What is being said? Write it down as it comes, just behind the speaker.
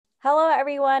Hello,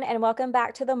 everyone, and welcome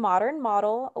back to the Modern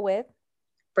Model with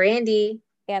Brandy.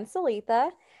 Ann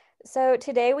Salitha. So,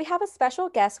 today we have a special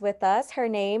guest with us. Her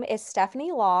name is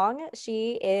Stephanie Long.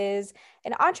 She is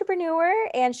an entrepreneur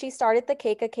and she started the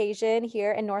Cake Occasion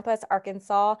here in Northwest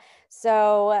Arkansas.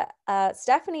 So,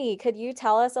 Stephanie, could you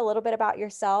tell us a little bit about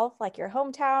yourself, like your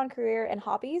hometown, career, and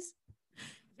hobbies?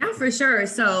 Yeah, for sure.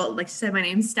 So, like you said, my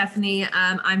name's Stephanie.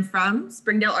 I'm from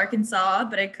Springdale, Arkansas,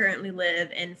 but I currently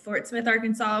live in Fort Smith,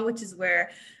 Arkansas, which is where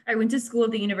I went to school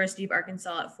at the University of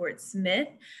Arkansas at Fort Smith.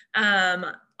 Um,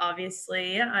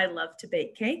 Obviously, I love to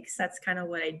bake cakes. That's kind of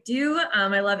what I do.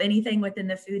 I love anything within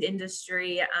the food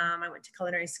industry. I went to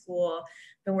culinary school,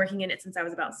 been working in it since I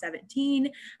was about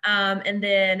 17. And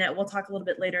then we'll talk a little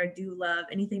bit later. I do love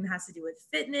anything that has to do with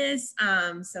fitness.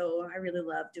 So I really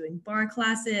love doing bar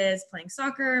classes, playing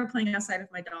soccer, playing outside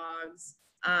with my dogs,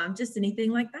 just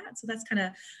anything like that. So that's kind of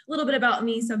a little bit about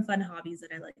me, some fun hobbies that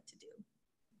I like to do.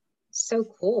 So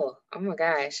cool. Oh my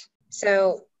gosh.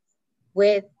 So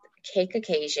with Cake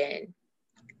Occasion,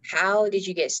 how did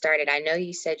you get started? I know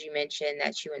you said you mentioned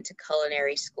that you went to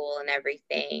culinary school and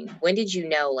everything. When did you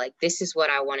know, like, this is what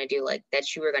I want to do, like,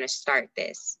 that you were going to start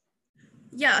this?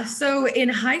 Yeah, so in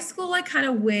high school, I kind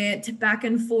of went back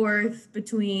and forth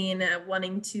between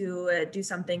wanting to do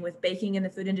something with baking in the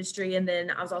food industry. And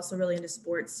then I was also really into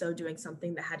sports. So doing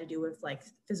something that had to do with like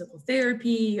physical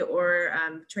therapy or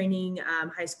training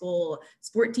high school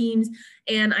sport teams.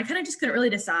 And I kind of just couldn't really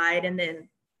decide. And then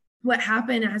what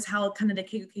happened as how kind of the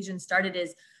Cake Occasion started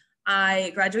is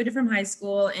I graduated from high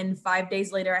school and 5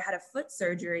 days later I had a foot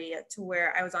surgery to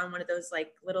where I was on one of those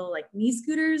like little like knee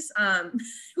scooters,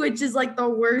 which is like the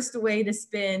worst way to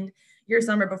spend your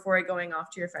summer before going off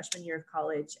to your freshman year of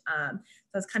college. So I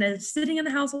was kind of sitting in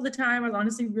the house all the time. I was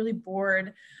honestly really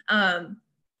bored.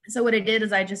 So what I did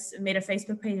is I just made a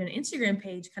Facebook page and an Instagram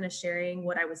page kind of sharing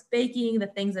what I was baking, the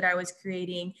things that I was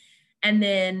creating. And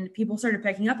then people started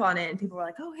picking up on it and people were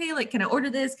like, oh, hey, like, can I order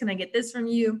this? Can I get this from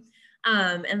you?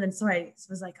 And then so I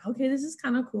was like, okay, this is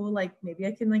kind of cool. Like maybe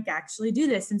I can like actually do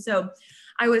this. And so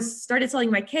I started selling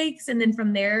my cakes. And then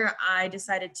from there, I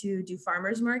decided to do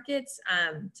farmers markets.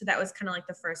 So that was kind of like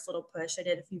the first little push. I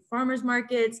did a few farmers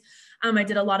markets. I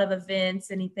did a lot of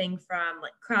events, anything from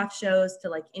like craft shows to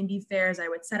like indie fairs. I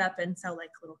would set up and sell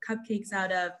like little cupcakes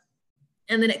out of.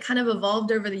 And then it kind of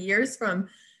evolved over the years from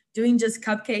doing just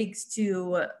cupcakes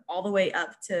to all the way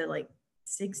up to like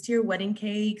 6-tier wedding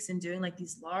cakes and doing like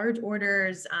these large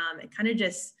orders. It kind of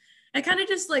just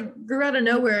like grew out of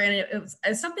nowhere. And it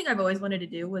was something I've always wanted to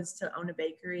do was to own a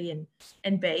bakery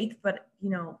and bake. But, you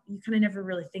know, you kind of never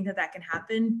really think that that can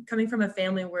happen coming from a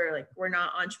family where like, we're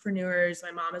not entrepreneurs.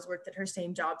 My mom has worked at her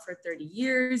same job for 30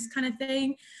 years kind of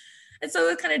thing. And so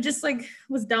it kind of just like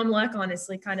was dumb luck,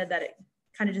 honestly, kind of that it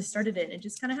kind of just started it and it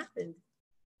just kind of happened.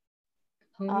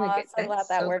 Oh Oh, my I'm God, so glad that's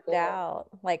that so worked cool. out,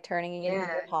 like turning your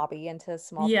Yeah. hobby into a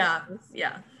small Yeah. business.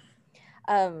 Yeah.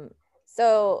 Um,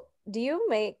 so do you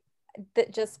make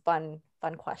just fun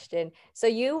question. So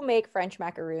you make French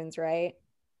macaroons, right?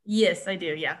 Yes, I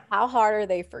do. Yeah. How hard are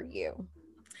they for you?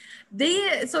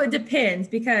 So it depends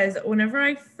because whenever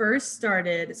I first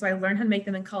started, so I learned how to make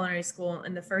them in culinary school.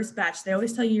 In the first batch, they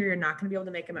always tell you you're not going to be able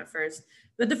to make them at first.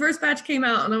 But the first batch came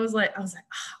out, and I was like, oh,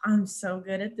 I'm so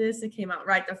good at this. It came out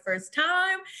right the first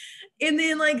time, and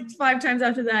then like 5 times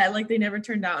after that, like they never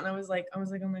turned out, and I was like, oh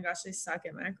my gosh, they suck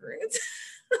at macarons.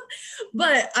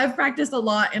 But I've practiced a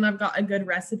lot, and I've got a good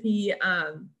recipe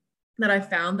that I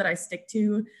found that I stick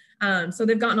to. So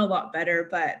they've gotten a lot better,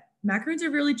 but macaroons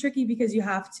are really tricky because you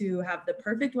have to have the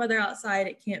perfect weather outside.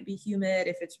 It can't be humid.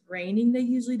 If it's raining, they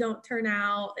usually don't turn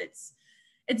out.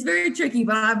 It's very tricky,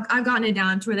 but I've gotten it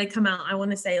down to where they come out, I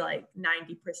want to say like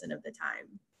 90% of the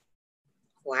time.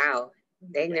 Wow.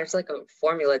 Dang, Yeah. there's like a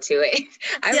formula to it.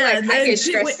 I'm Yeah. like, I get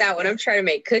stressed out when I'm trying to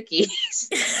make cookies.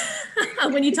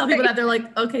 When you tell people that, they're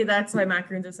like, okay, that's why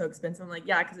macaroons are so expensive. I'm like,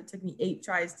 yeah, because it took me 8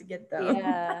 tries to get them.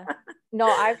 Yeah. No,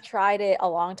 I've tried it a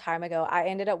long time ago. I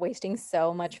ended up wasting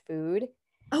so much food.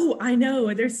 Oh, I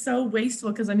know. They're so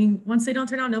wasteful because I mean, once they don't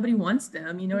turn out, nobody wants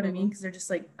them. You know what I mean? Mhm. Because they're just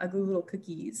like ugly little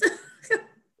cookies.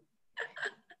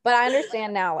 But I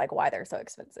understand now like why they're so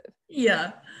expensive.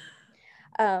 Yeah.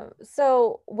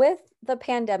 So with the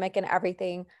pandemic and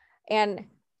everything, and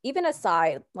even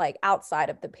aside, like outside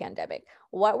of the pandemic,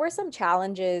 what were some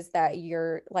challenges that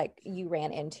you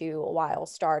ran into while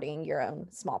starting your own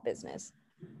small business?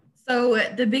 So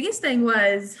the biggest thing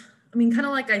was, I mean, kind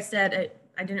of like I said,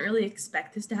 I didn't really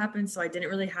expect this to happen. So I didn't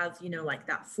really have, like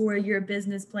that 4-year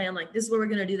business plan, like this is what we're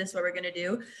going to do, this is what we're going to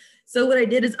do. So what I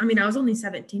did is, I mean, I was only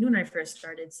 17 when I first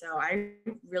started. So I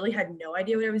really had no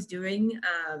idea what I was doing.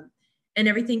 And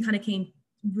everything kind of came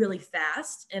really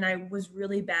fast, and I was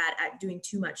really bad at doing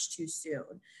too much too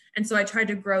soon. And so I tried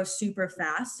to grow super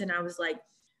fast, and I was like,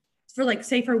 for like,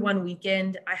 say for one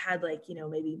weekend, I had like, you know,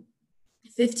 maybe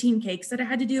 15 cakes that I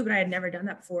had to do, but I had never done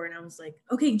that before. And I was like,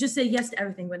 okay, just say yes to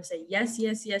everything. I'm going to say yes,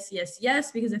 yes, yes, yes,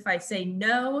 yes, because if I say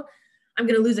no, I'm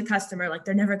going to lose a customer. Like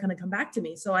they're never going to come back to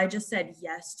me. So I just said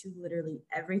yes to literally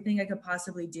everything I could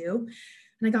possibly do.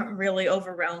 And I got really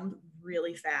overwhelmed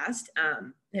really fast.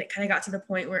 And it kind of got to the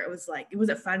point where it was like, it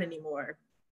wasn't fun anymore.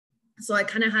 So I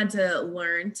kind of had to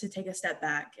learn to take a step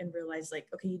back and realize like,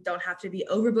 okay, you don't have to be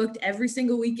overbooked every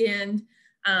single weekend.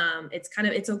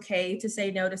 It's okay to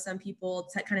say no to some people,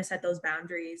 to kind of set those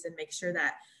boundaries and make sure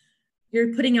that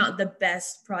you're putting out the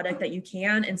best product that you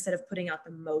can instead of putting out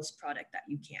the most product that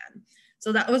you can.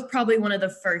 So that was probably one of the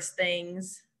first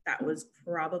things that was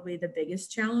probably the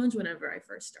biggest challenge whenever I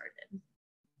first started.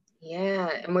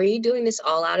 Yeah. And were you doing this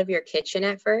all out of your kitchen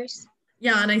at first?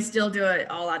 Yeah, and I still do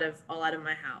it all out of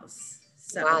my house.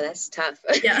 So wow, that's tough.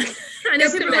 Yeah, I know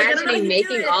Just people are like, I don't know how you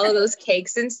making do it. all of those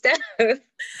cakes and stuff.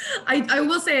 I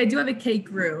will say I do have a cake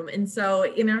room, and so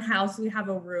in our house we have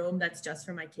a room that's just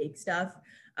for my cake stuff.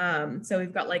 So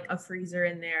we've got like a freezer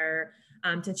in there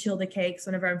to chill the cakes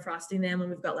whenever I'm frosting them, and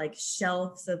we've got like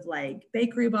shelves of like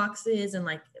bakery boxes and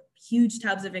like huge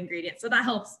tubs of ingredients. So that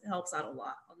helps out a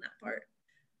lot on that part.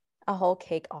 A whole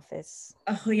cake office.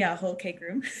 Oh yeah, a whole cake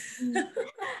room.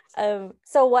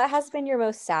 So what has been your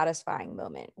most satisfying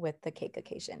moment with the cake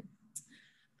occasion?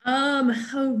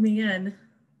 Oh man.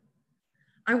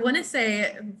 I want to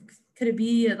say, could it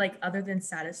be like other than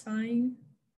satisfying?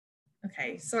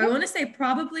 Okay, so I want to say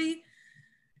probably,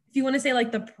 if you want to say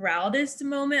like the proudest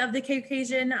moment of the cake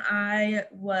occasion, I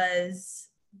was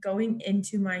going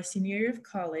into my senior year of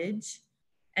college,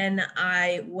 and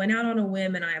I went out on a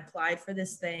whim and I applied for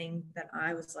this thing that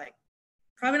I was like,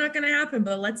 probably not going to happen,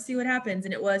 but let's see what happens.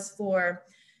 And it was for,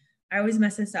 I always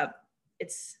mess this up,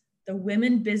 it's the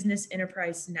Women Business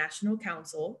Enterprise National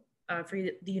Council for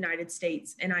the United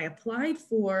States. And I applied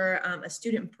for a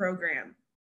student program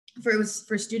it was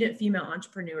for student female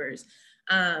entrepreneurs.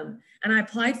 And I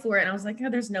applied for it and I was like, oh,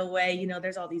 there's no way, you know,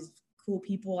 there's all these cool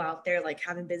people out there like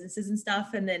having businesses and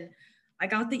stuff. And then I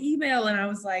got the email and I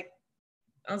was like,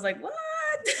 what?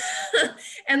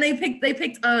 And they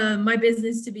picked my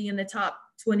business to be in the top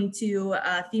 22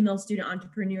 female student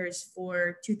entrepreneurs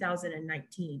for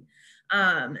 2019.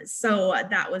 So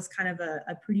that was kind of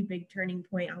a pretty big turning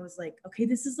point. I was like, okay,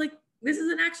 this is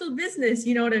an actual business.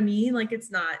 You know what I mean? Like, it's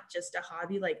not just a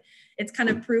hobby. Like, it's kind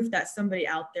of proof that somebody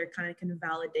out there kind of can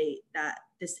validate that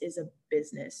this is a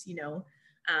business, you know?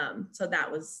 So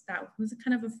that was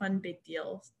kind of a fun, big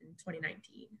deal in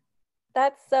 2019.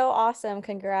 That's so awesome.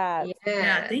 Congrats.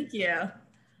 Yeah, thank you.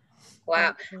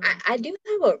 Wow. I do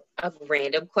have a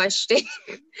random question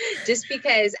just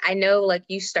because I know like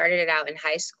you started it out in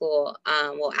high school,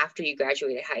 well, after you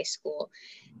graduated high school.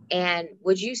 And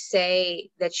would you say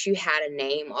that you had a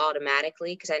name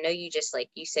automatically? Because I know you just like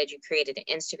you said you created an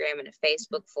Instagram and a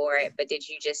Facebook for it, but did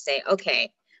you just say, okay,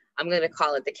 I'm going to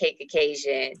call it the Cake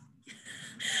Occasion?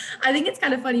 I think it's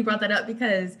kind of funny you brought that up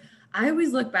because I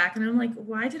always look back and I'm like,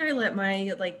 why did I let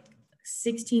my like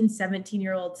 16,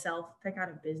 17-year-old self pick out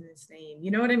a business name?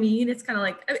 You know what I mean? It's kind of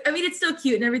like, I mean, it's still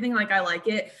cute and everything. Like, I like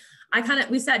it.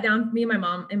 We sat down, me and my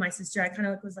mom and my sister, I kind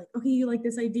of was like, okay, you like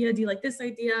this idea? Do you like this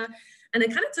idea? And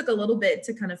it kind of took a little bit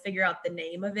to kind of figure out the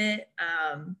name of it.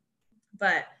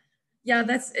 But yeah,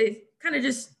 it kind of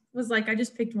just was like, I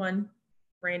just picked one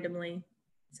randomly.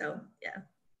 So yeah.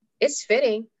 It's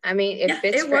fitting. I mean, it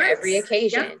fits for every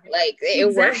occasion. Yep. Like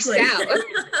it works out.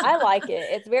 I like it.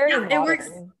 It's very modern. It works.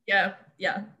 Yeah.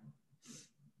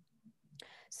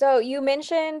 So you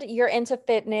mentioned you're into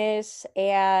fitness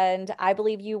and I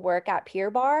believe you work at Pure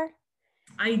Barre.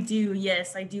 I do.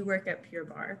 Yes, I do work at Pure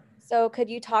Barre. So could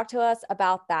you talk to us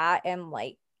about that and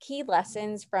like key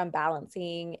lessons from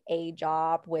balancing a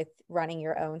job with running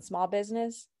your own small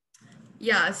business?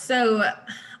 Yeah. So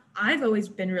I've always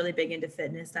been really big into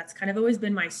fitness. That's kind of always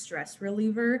been my stress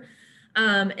reliever.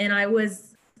 And I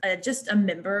was just a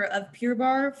member of Pure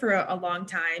Barre for a long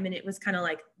time. And it was kind of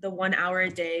like the 1 hour a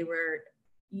day where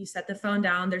you set the phone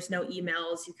down, there's no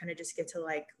emails, you kind of just get to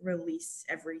like release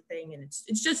everything. And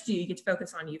it's just you get to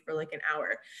focus on you for like an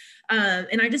hour.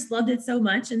 And I just loved it so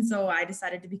much. And so I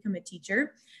decided to become a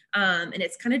teacher. And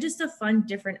it's kind of just a fun,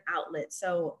 different outlet.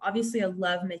 So obviously I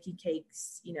love making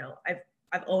cakes. You know,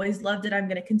 I've always loved it. I'm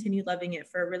going to continue loving it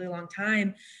for a really long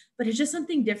time, but it's just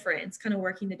something different. It's kind of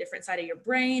working the different side of your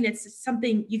brain. It's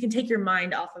something you can take your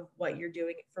mind off of what you're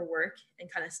doing for work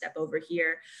and kind of step over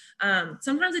here.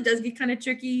 Sometimes it does get kind of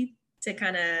tricky to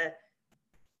kind of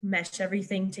mesh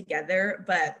everything together,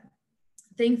 but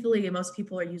thankfully, most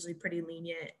people are usually pretty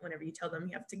lenient whenever you tell them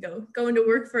you have to go into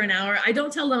work for an hour. I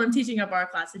don't tell them I'm teaching a bar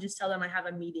class. I just tell them I have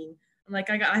a meeting. I'm like,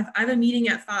 I have a meeting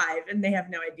at 5, and they have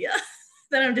no idea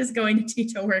that I'm just going to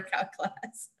teach a workout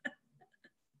class.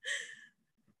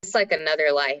 It's like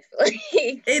another life.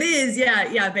 It is,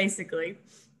 yeah, basically.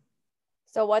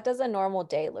 So what does a normal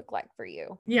day look like for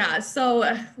you? Yeah,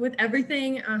 so with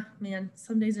everything, man,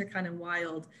 some days are kind of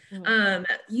wild.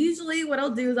 Usually what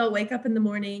I'll do is I'll wake up in the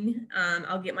morning,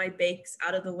 I'll get my bakes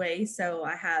out of the way. So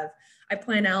I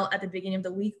plan out at the beginning of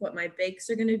the week what my bakes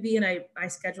are going to be, and I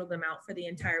schedule them out for the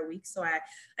entire week. So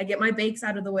I get my bakes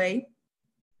out of the way.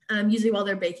 Usually while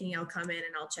they're baking, I'll come in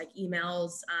and I'll check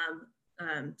emails,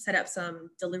 set up some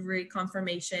delivery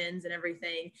confirmations and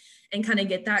everything, and kind of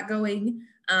get that going.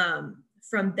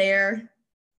 From there,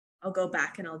 I'll go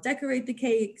back and I'll decorate the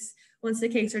cakes. Once the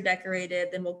cakes are decorated,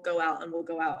 then we'll go out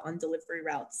on delivery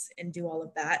routes and do all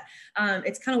of that.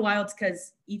 It's kind of wild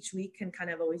because each week can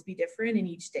kind of always be different, and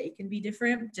each day can be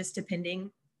different, just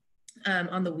depending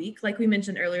on the week. Like we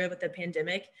mentioned earlier with the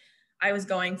pandemic, I was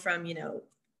going from,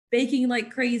 baking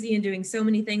like crazy and doing so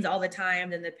many things all the time.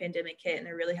 Then the pandemic hit and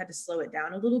I really had to slow it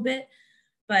down a little bit.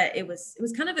 But it was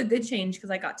kind of a good change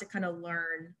because I got to kind of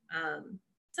learn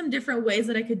some different ways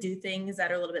that I could do things that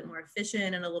are a little bit more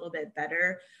efficient and a little bit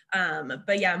better.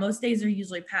 But yeah, most days are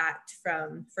usually packed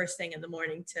from first thing in the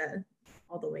morning to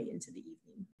all the way into the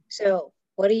evening. So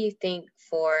what do you think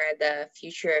for the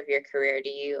future of your career? Do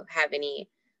you have any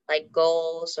like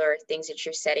goals or things that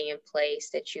you're setting in place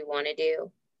that you want to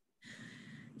do?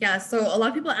 Yeah, so a lot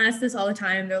of people ask this all the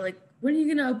time. They're like, when are you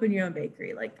going to open your own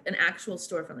bakery? Like an actual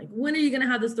storefront? Like, when are you going to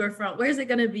have the storefront? Where's it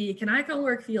going to be? Can I come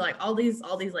work for you? Like all these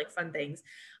like fun things.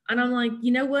 And I'm like,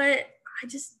 you know what? I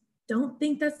just don't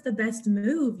think that's the best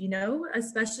move,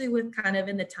 especially with kind of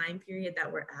in the time period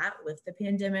that we're at with the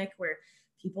pandemic, where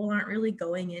people aren't really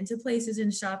going into places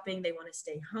and shopping. They want to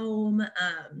stay home,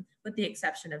 with the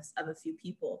exception of a few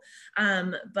people.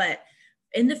 But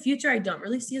in the future, I don't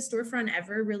really see a storefront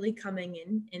ever really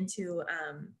coming into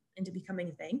becoming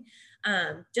a thing,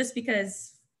 just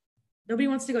because nobody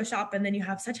wants to go shop, and then you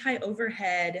have such high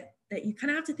overhead that you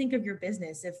kind of have to think of your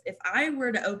business. If I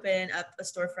were to open up a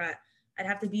storefront, I'd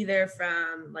have to be there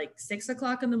from like 6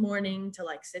 o'clock in the morning to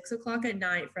like 6 o'clock at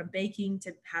night, from baking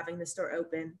to having the store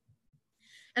open.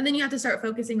 And then you have to start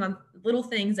focusing on little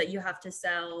things that you have to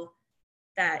sell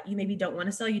that you maybe don't want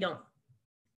to sell. You don't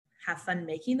have fun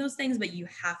making those things, but you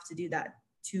have to do that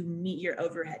to meet your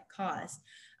overhead cost.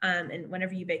 And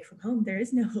whenever you bake from home, there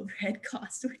is no overhead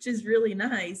cost, which is really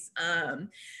nice.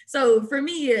 So for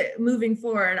me, moving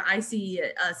forward, I see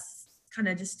us kind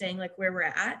of just staying like where we're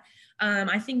at.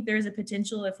 I think there's a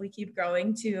potential, if we keep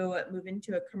growing, to move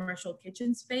into a commercial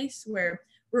kitchen space where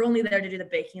we're only there to do the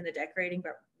baking and the decorating,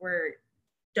 but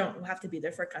don't have to be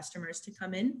there for customers to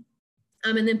come in.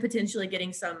 And then potentially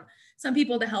getting some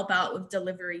people to help out with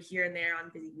delivery here and there on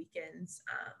busy weekends,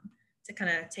 to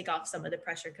kind of take off some of the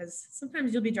pressure, because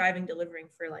sometimes you'll be delivering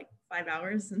for like 5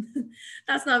 hours, and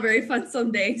that's not very fun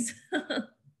some days.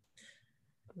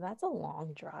 That's a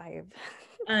long drive.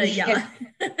 Yeah.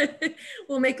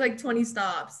 We'll make like 20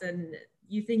 stops, and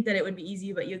you think that it would be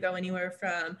easy, but you go anywhere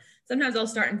from, sometimes I'll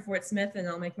start in Fort Smith and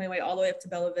I'll make my way all the way up to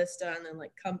Bella Vista, and then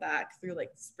like come back through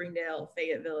like Springdale,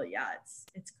 Fayetteville. Yeah,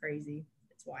 it's crazy.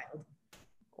 It's wild.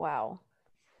 Wow.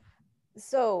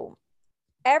 So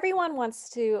everyone wants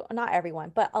to, not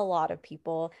everyone, but a lot of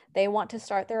people, they want to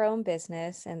start their own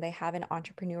business and they have an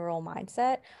entrepreneurial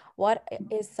mindset. What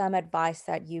is some advice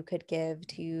that you could give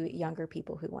to younger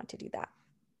people who want to do that?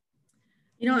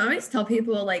 I always tell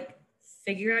people, like,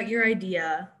 figure out your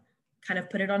idea, kind of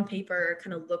put it on paper,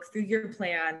 kind of look through your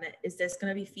plan. Is this going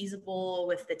to be feasible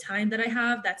with the time that I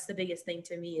have? That's the biggest thing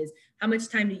to me, is how much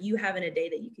time do you have in a day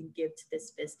that you can give to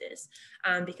this business?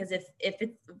 Because if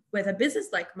it's with a business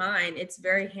like mine, it's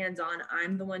very hands-on.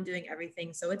 I'm the one doing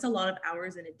everything. So it's a lot of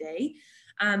hours in a day.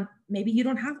 Maybe you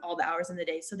don't have all the hours in the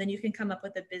day. So then you can come up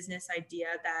with a business idea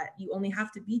that you only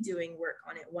have to be doing work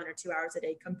on it 1 or 2 hours a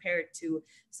day compared to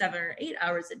 7 or 8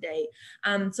 hours a day.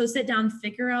 So sit down,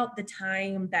 figure out the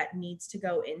time that needs to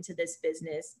go into this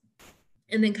business,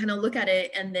 and then kind of look at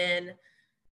it and then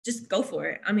just go for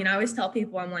it. I mean, I always tell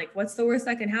people, I'm like, what's the worst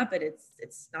that can happen?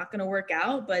 It's not going to work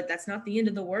out, but that's not the end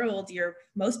of the world.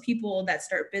 Most people that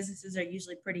start businesses are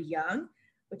usually pretty young,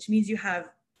 which means you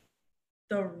have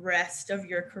the rest of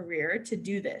your career to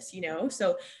do this,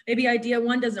 So maybe idea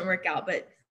 1 doesn't work out, but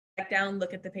back down,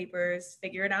 look at the papers,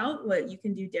 figure it out, what you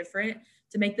can do different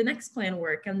to make the next plan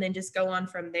work, and then just go on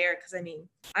from there. Because I mean,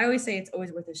 I always say it's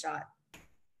always worth a shot,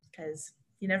 because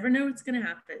you never know what's going to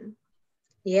happen.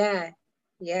 Yeah,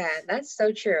 that's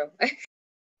so true.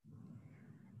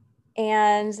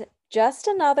 And just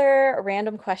another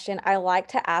random question. I like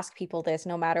to ask people this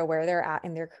no matter where they're at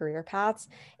in their career paths.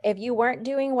 If you weren't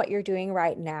doing what you're doing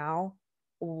right now,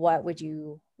 what would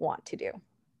you want to do?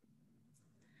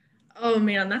 Oh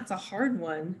man, that's a hard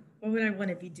one. What would I want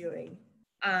to be doing?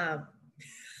 Um,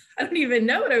 I don't even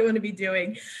know what I want to be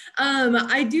doing.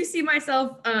 I do see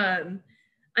myself,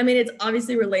 I mean, it's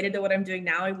obviously related to what I'm doing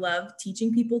now. I love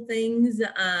teaching people things.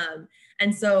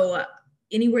 And so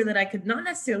anywhere that I could, not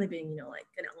necessarily being, you know, like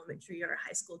an elementary or a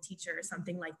high school teacher or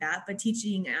something like that, but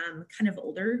teaching kind of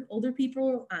older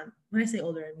people. When I say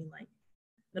older, I mean like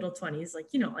middle 20s, like,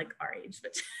 you know, like our age,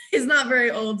 which is not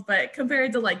very old, but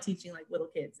compared to like teaching like little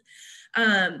kids.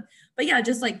 But yeah,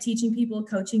 just like teaching people,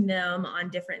 coaching them on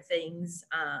different things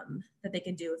that they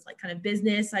can do with like kind of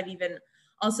business. I've even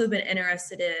also been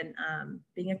interested in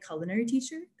being a culinary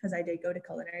teacher because I did go to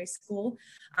culinary school.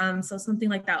 So something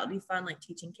like that would be fun, like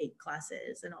teaching cake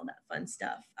classes and all that fun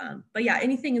stuff. But yeah,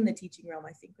 anything in the teaching realm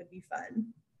I think would be fun.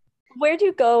 Where'd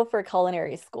you go for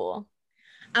culinary school?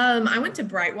 I went to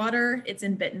Brightwater. It's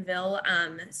in Bentonville.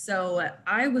 So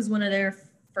I was one of their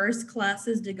first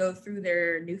classes to go through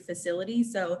their new facility.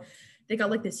 So they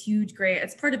got like this huge grant.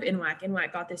 It's part of NWAC.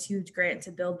 NWAC got this huge grant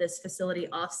to build this facility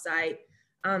offsite.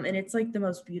 And it's like the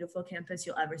most beautiful campus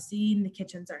you'll ever see. And the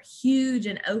kitchens are huge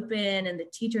and open, and the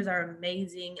teachers are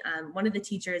amazing. One of the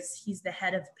teachers, he's the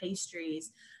head of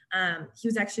pastries. He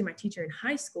was actually my teacher in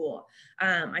high school.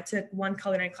 I took one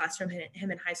culinary class from him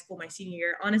in high school my senior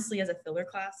year, honestly, as a filler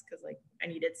class, because like I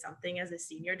needed something as a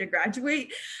senior to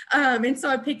graduate. And so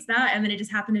I picked that, and then it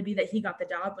just happened to be that he got the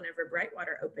job whenever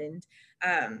Brightwater opened.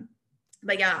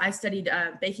 But yeah, I studied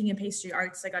baking and pastry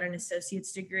arts. I got an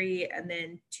associate's degree and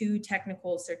then 2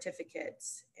 technical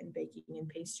certificates in baking and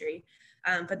pastry.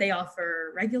 But they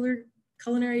offer regular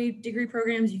culinary degree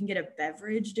programs. You can get a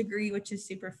beverage degree, which is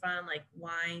super fun, like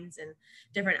wines and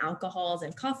different alcohols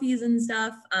and coffees and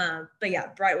stuff. But yeah,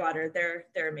 Brightwater,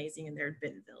 they're amazing, and they're in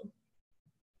Bentonville.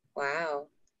 Wow.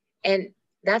 And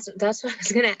that's what I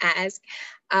was gonna ask.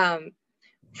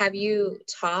 Have you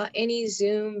taught any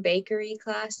Zoom bakery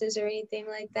classes or anything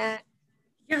like that?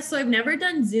 Yeah, so I've never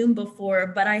done Zoom before,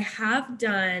 but I have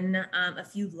done a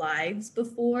few lives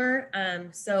before.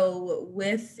 So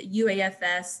with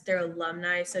UAFS, their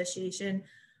alumni association,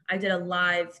 I did a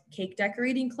live cake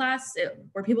decorating class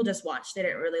where people just watched. They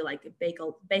didn't really like bake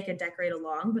and decorate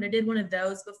along, but I did one of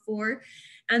those before.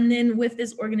 And then with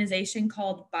this organization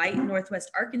called Bite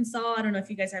Northwest Arkansas, I don't know if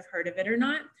you guys have heard of it or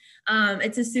not.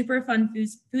 It's a super fun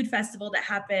food festival that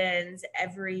happens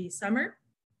every summer.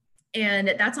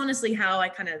 And that's honestly how I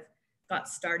kind of got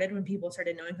started when people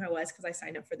started knowing who I was, because I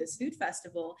signed up for this food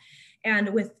festival. And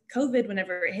with COVID,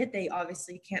 whenever it hit, they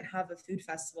obviously can't have a food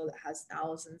festival that has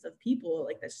thousands of people.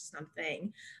 Like, that's just not a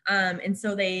thing. And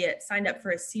so they signed up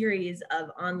for a series of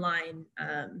online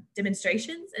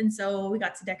demonstrations. And so we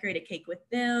got to decorate a cake with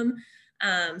them,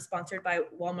 sponsored by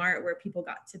Walmart, where people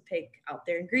got to pick out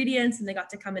their ingredients and they got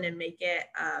to come in and make it.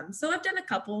 So I've done a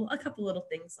couple little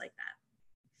things like that.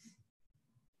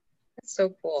 That's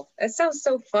so cool. That sounds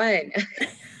so fun.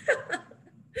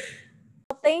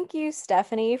 Well, thank you,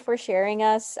 Stephanie, for sharing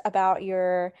us about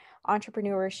your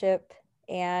entrepreneurship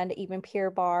and even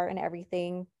Pure Bar and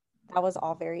everything. That was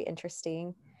all very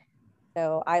interesting.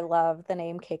 So I love the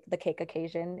name Cake, the Cake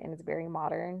Occasion, and it's very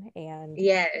modern. And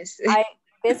Yes. I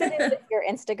visited your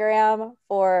Instagram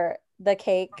for the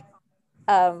cake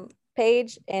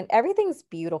page, and everything's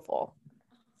beautiful.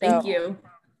 Thank So, you.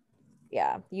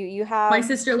 yeah, you have. My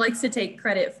sister likes to take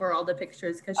credit for all the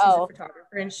pictures because she's a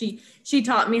photographer, and she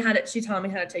taught me how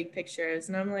to take pictures.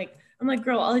 And I'm like,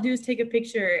 girl, all I do is take a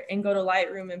picture and go to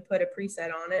Lightroom and put a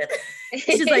preset on it.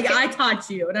 She's like, I taught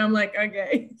you, and I'm like,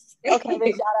 okay. Okay,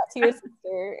 then shout out to your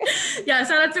sister. Yeah,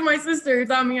 shout out to my sister who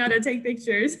taught me how to take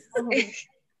pictures.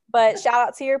 But shout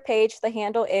out to your page. The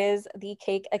handle is The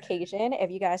Cake Occasion if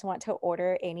you guys want to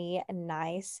order any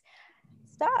nice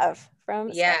stuff from.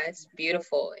 Yeah, it's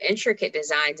beautiful. Intricate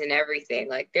designs and everything.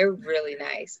 Like, they're really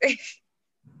nice.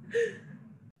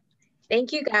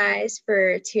 Thank you guys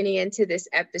for tuning into this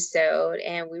episode.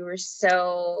 And we were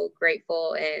so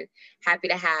grateful and happy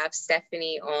to have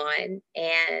Stephanie on.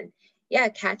 And yeah,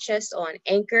 catch us on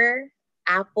Anchor,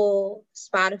 Apple,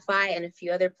 Spotify, and a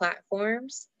few other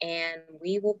platforms. And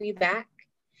we will be back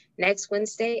next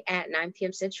Wednesday at 9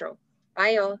 p.m. Central.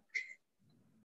 Bye, y'all.